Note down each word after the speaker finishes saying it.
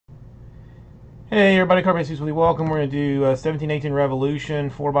Hey everybody, RPAs with you. Welcome. We're going to do 1718 Revolution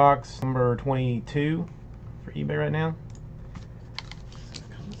 4-box number 22 for eBay right now.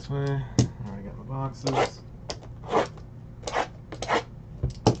 Come this way. Alright, got my boxes.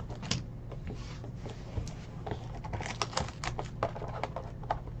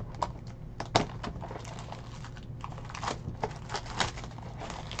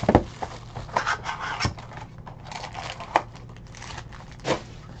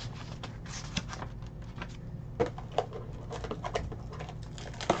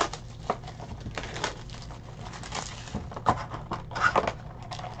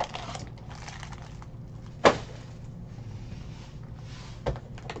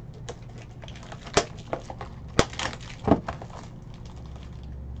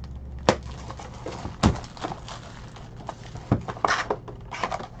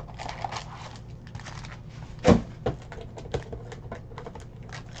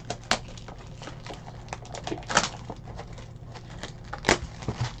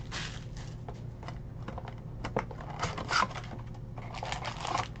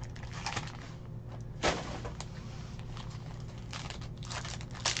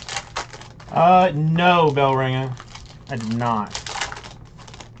 No, bell ringer. I did not.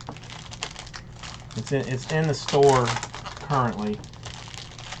 It's in the store currently.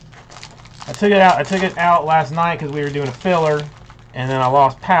 I took it out. I took it out last night because we were doing a filler, and then I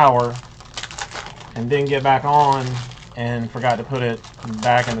lost power and didn't get back on, and forgot to put it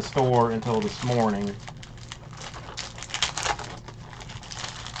back in the store until this morning.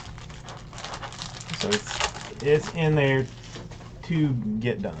 So it's in there to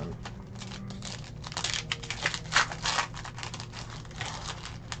get done.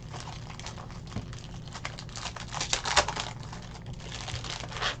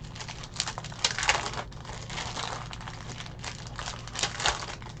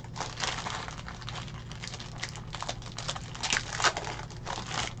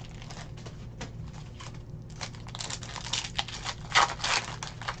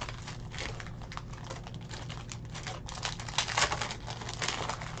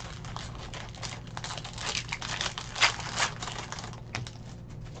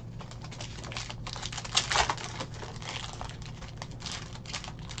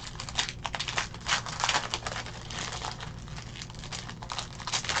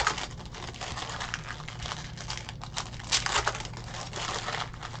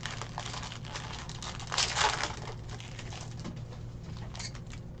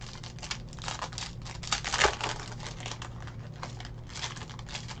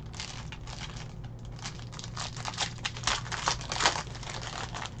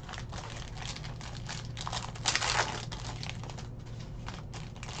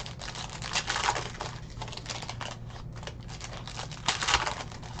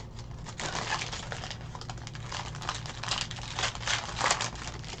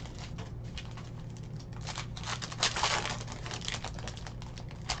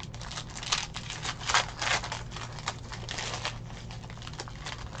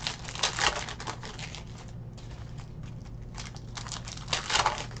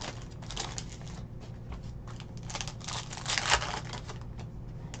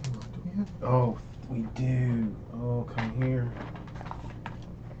 Oh, we do. Oh, come here.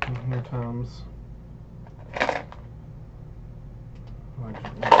 And here comes like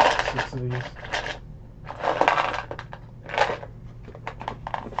 6 of these.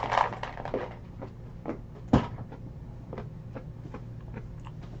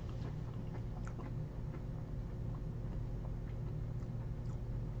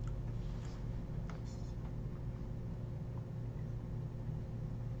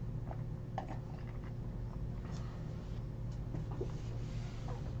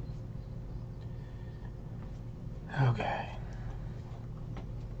 Okay.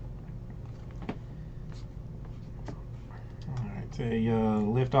 Alright, it's a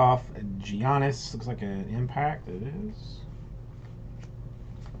lift off Giannis. Looks like an impact. It is.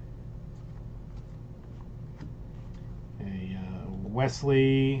 A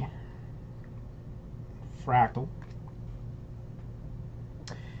Wesley Fractal.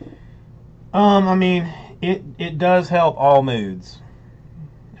 I mean, it does help all moods,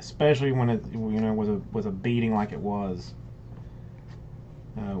 especially when it was a beating like it was.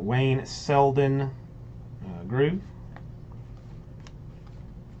 Wayne Selden groove.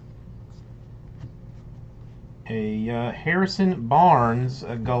 A Harrison Barnes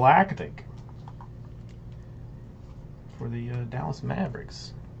Galactic for the Dallas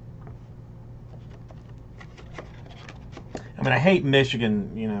Mavericks. I mean, I hate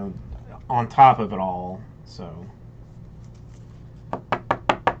Michigan, on top of it all, so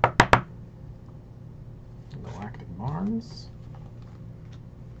Barnes.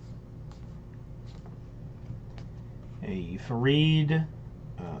 A Fareed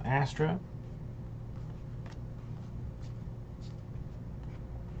Astro.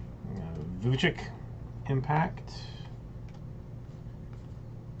 Vucic Impact.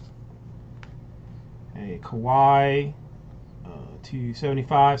 A Kawhi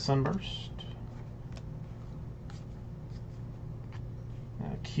 275 Sunburst.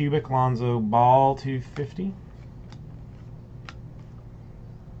 Cubic Lonzo Ball 250.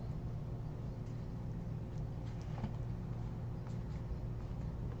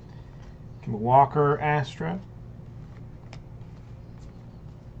 Walker Astro.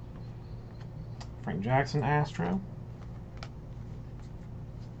 Frank Jackson Astro.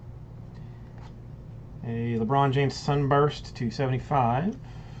 A LeBron James Sunburst 275.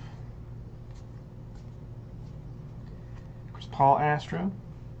 Chris Paul Astro.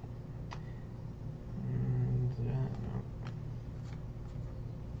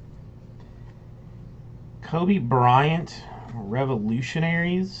 Kobe Bryant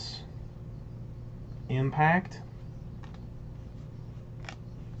Revolutionaries Impact.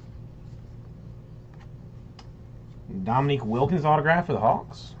 Dominique Wilkins autograph for the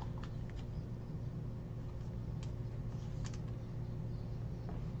Hawks.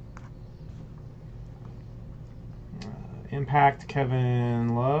 Impact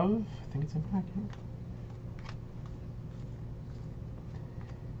Kevin Love. I think it's Impact.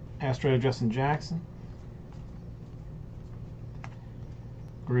 Astro Justin Jackson.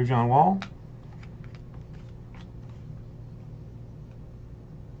 Groove John Wall.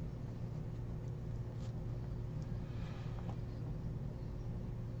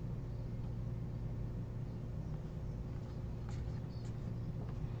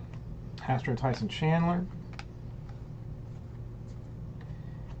 Astro Tyson Chandler.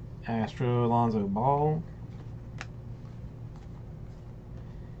 Astro Alonzo Ball.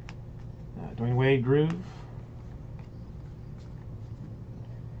 Dwayne Wade Groove.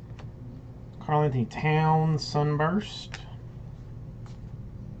 Karl Anthony Towns Sunburst.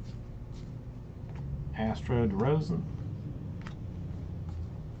 Astro DeRozan.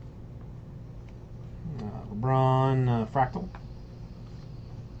 LeBron Fractal.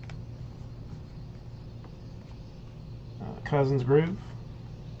 Cousins Groove.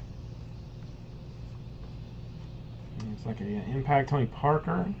 It's like a Impact Tony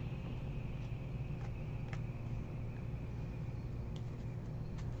Parker.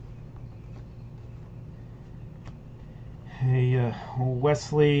 A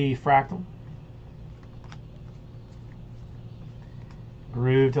Wesley Fractal.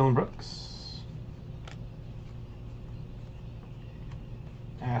 Groove Dylan Brooks.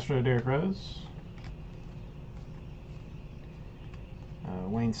 Astro Derrick Rose.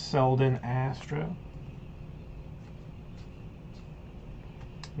 Wayne Selden Astro.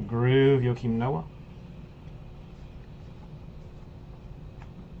 Groove Joakim Noah.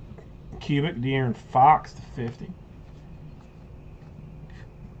 Cubic De'Aaron Fox to 50.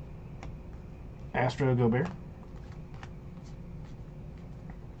 Astro Gobert.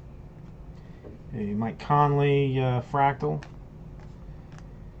 A Mike Conley Fractal.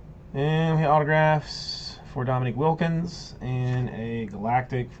 And we have autographs for Dominique Wilkins and a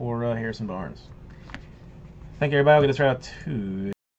Galactic for Harrison Barnes. Thank you, everybody. We'll get this right out to